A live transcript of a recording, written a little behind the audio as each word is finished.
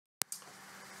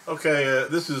Okay,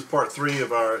 this is part 3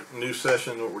 of our new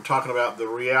session where we're talking about the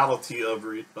reality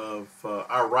of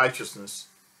our righteousness.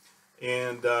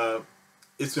 And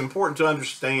it's important to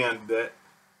understand that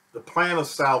the plan of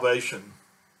salvation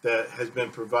that has been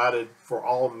provided for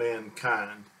all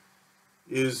mankind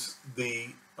is the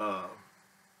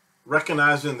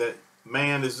recognizing that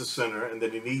man is a sinner and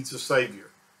that he needs a Savior,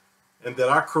 and that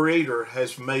our Creator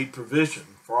has made provision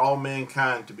for all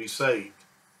mankind to be saved.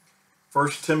 1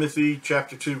 Timothy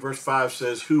chapter 2 verse 5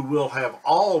 says, "Who will have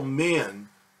all men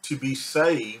to be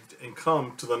saved and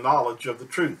come to the knowledge of the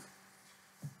truth."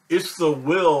 It's the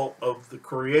will of the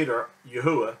Creator,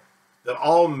 Yahuah, that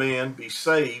all men be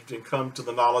saved and come to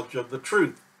the knowledge of the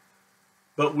truth.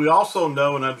 But we also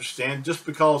know and understand, just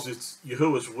because it's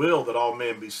Yahuah's will that all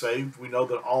men be saved, we know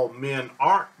that all men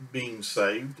aren't being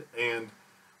saved. And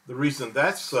the reason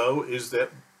that's so is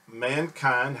that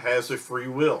mankind has a free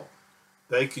will.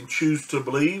 They can choose to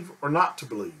believe or not to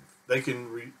believe. They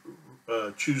can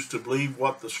choose to believe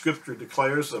what the Scripture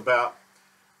declares about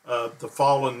the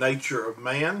fallen nature of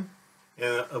man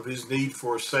and of his need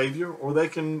for a Savior, or they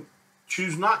can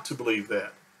choose not to believe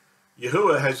that.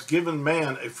 Yahuah has given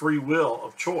man a free will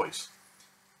of choice.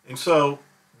 And so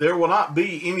there will not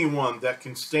be anyone that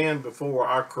can stand before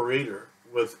our Creator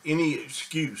with any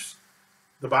excuse.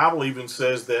 The Bible even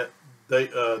says that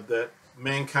that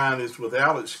mankind is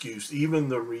without excuse. Even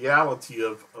the reality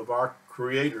of our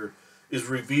Creator is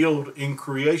revealed in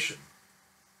creation.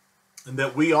 And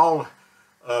that we all,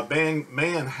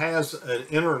 man has an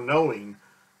inner knowing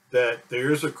that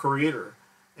there is a Creator,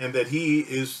 and that he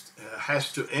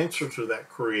has to answer to that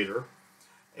Creator.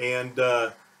 And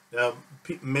now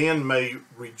man may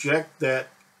reject that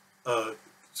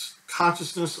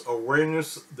consciousness,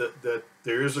 awareness that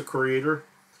there is a Creator,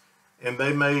 and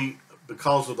they may,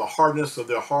 because of the hardness of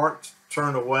their hearts,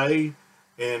 turn away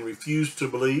and refuse to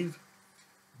believe.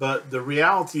 But the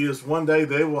reality is, one day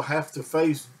they will have to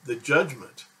face the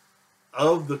judgment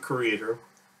of the Creator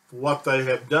for what they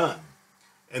have done.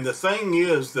 And the thing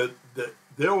is that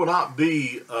there will not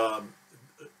be,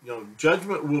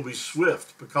 judgment will be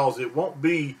swift, because it won't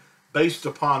be based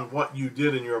upon what you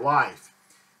did in your life.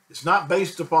 It's not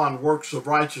based upon works of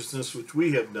righteousness which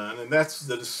we have done, and that's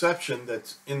the deception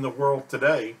that's in the world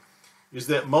today, is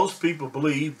that most people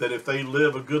believe that if they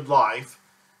live a good life,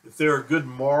 if they're a good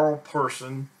moral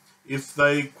person, if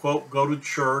they, quote, go to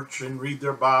church and read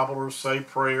their Bible or say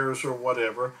prayers or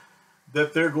whatever,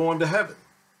 that they're going to heaven.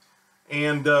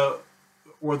 And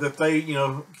or that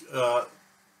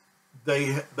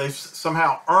they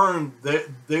somehow earned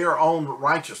their own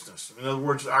righteousness. In other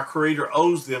words, our Creator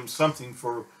owes them something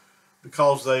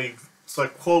because they've, so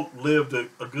quote, lived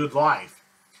a good life.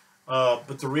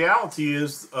 But the reality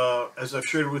is, as I've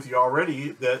shared with you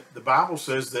already, that the Bible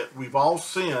says that we've all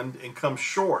sinned and come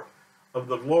short of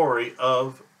the glory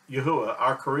of Yahuah,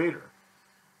 our Creator.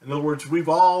 In other words, we've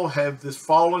all have this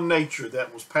fallen nature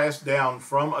that was passed down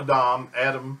from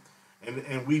Adam,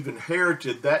 and we've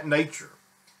inherited that nature.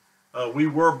 We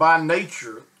were by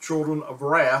nature children of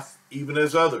wrath, even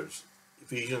as others.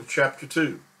 Ephesians chapter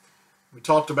 2. We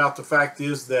talked about the fact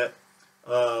is that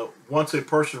once a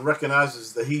person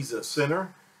recognizes that he's a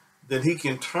sinner, then he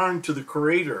can turn to the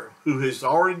Creator, who has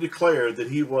already declared that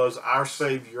he was our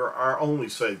Savior, our only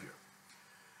Savior.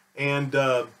 And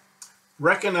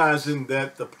recognizing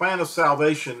that the plan of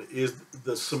salvation is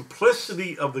the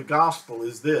simplicity of the gospel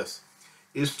is this,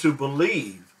 is to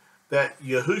believe that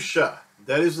Yahushua,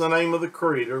 that is the name of the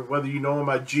Creator, whether you know him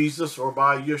by Jesus or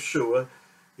by Yeshua.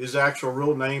 His actual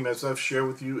real name, as I've shared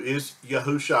with you, is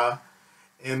Yahushua,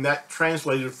 and that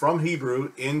translated from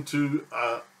Hebrew into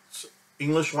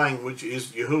English language is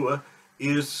Yahuah,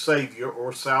 is Savior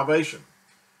or salvation,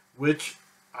 which,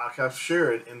 like I've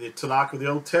shared, in the Tanakh of the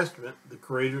Old Testament, the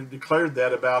Creator declared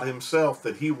that about himself,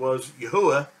 that he was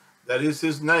Yahuah, that is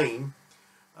his name.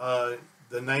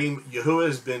 The name Yahuah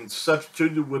has been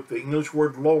substituted with the English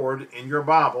word Lord in your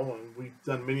Bible, and we've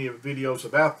done many videos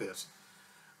about this.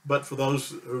 But for those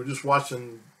who are just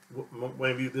watching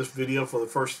maybe this video for the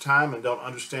first time and don't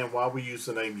understand why we use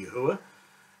the name Yahuah,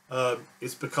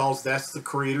 it's because that's the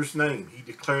Creator's name. He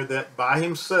declared that by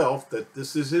himself, that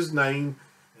this is his name,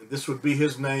 and this would be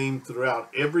his name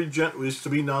throughout is to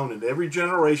be known in every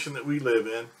generation that we live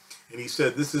in. And he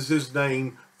said this is his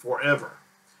name forever.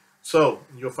 So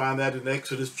you'll find that in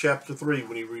Exodus chapter 3,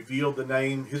 when he revealed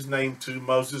his name to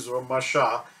Moses, or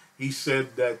Mashah, he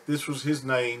said that this was his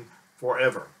name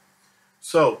forever.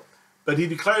 So, but he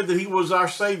declared that he was our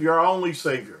Savior, our only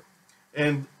Savior.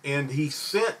 And he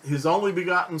sent his only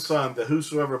begotten Son, that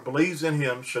whosoever believes in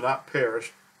him shall not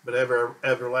perish, but have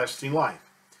everlasting life.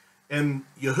 And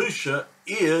Yahushua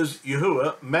is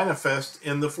Yahuah manifest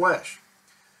in the flesh.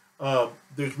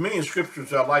 There's many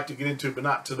scriptures I'd like to get into, but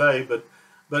not today.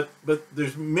 But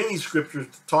there's many scriptures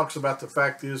that talks about the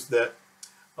fact is that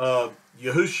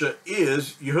Yahusha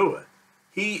is Yahuah.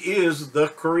 He is the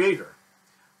creator.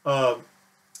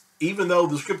 Even though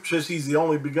the scripture says he's the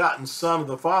only begotten son of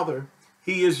the Father,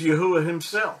 he is Yahuah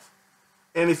himself.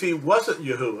 And if he wasn't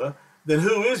Yahuah, then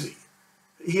who is he?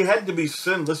 He had to be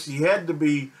sinless. He had to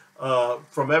be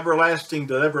from everlasting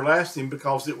to everlasting,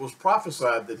 because it was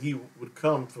prophesied that he would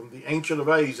come from the Ancient of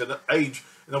Age.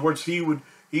 In other words, he'd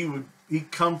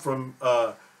come from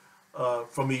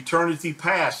eternity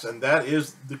past, and that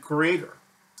is the Creator.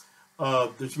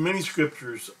 There's many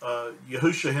scriptures,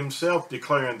 Yahusha himself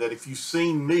declaring that if you've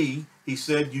seen me, he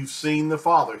said, you've seen the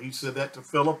Father. He said that to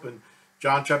Philip in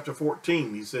John chapter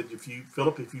 14. He said,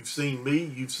 Philip, if you've seen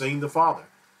me, you've seen the Father.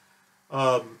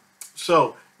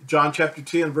 So John chapter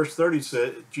 10 verse 30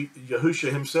 said,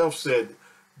 Yahusha himself said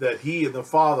that he and the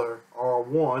Father are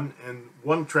one, and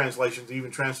one translation is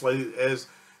even translated as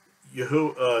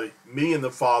me and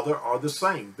the Father are the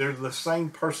same. They're the same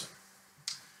person.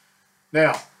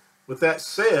 Now, with that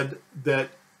said,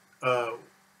 that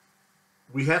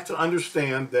we have to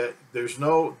understand that there's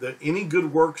that any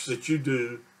good works that you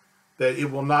do, that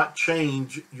it will not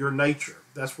change your nature.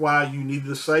 That's why you need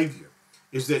the Savior,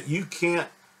 is that you can't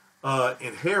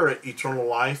inherit eternal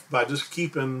life by just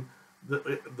keeping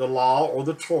the law or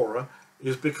the Torah,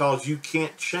 is because you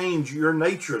can't change your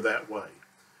nature that way.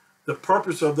 The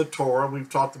purpose of the Torah, we've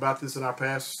talked about this in our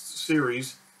past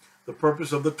series, the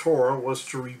purpose of the Torah was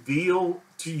to reveal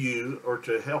to you, or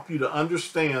to help you to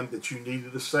understand that you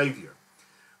needed a Savior.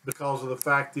 Because of the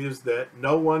fact is that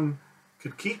no one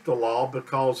could keep the law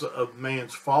because of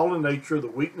man's fallen nature, the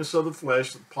weakness of the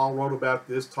flesh. Paul wrote about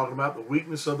this, talking about the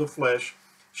weakness of the flesh.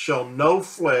 Shall no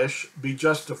flesh be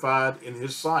justified in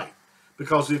his sight?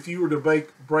 Because if you were to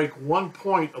break one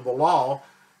point of the law,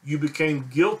 you became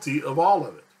guilty of all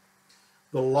of it.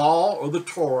 The law, or the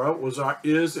Torah, was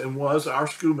our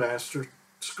schoolmaster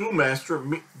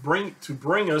to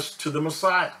bring us to the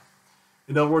Messiah.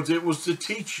 In other words, it was to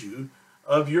teach you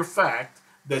of your fact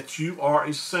that you are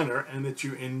a sinner and that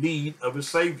you're in need of a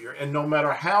Savior. And no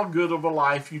matter how good of a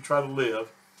life you try to live,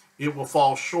 it will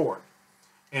fall short.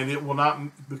 And it will not,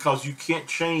 because you can't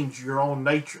change your own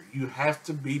nature. You have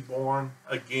to be born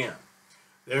again.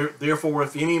 Therefore,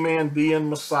 if any man be in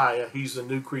Messiah, he's a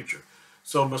new creature.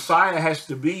 So Messiah has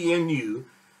to be in you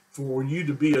for you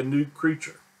to be a new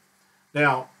creature.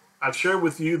 Now, I've shared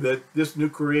with you that this new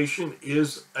creation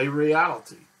is a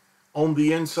reality on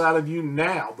the inside of you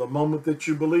now, the moment that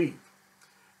you believe.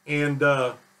 And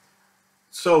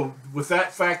so with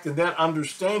that fact and that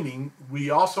understanding, we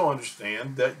also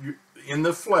understand that in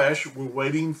the flesh, we're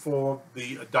waiting for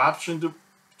the adoption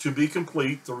to be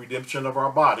complete, the redemption of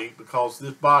our body, because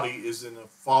this body is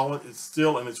it's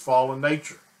still in its fallen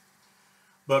nature.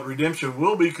 But redemption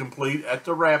will be complete at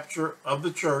the rapture of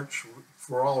the church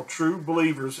for all true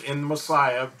believers in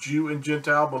Messiah, Jew and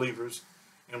Gentile believers,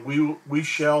 and we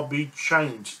shall be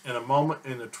changed in a moment,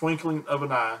 in the twinkling of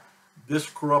an eye. This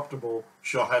corruptible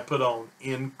shall have put on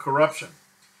incorruption.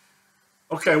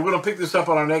 Okay, we're going to pick this up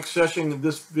on our next session.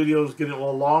 This video is getting a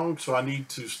little long, so I need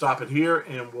to stop it here,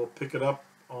 and we'll pick it up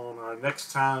on our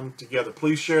next time together.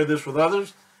 Please share this with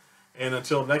others, and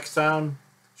until next time,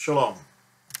 shalom.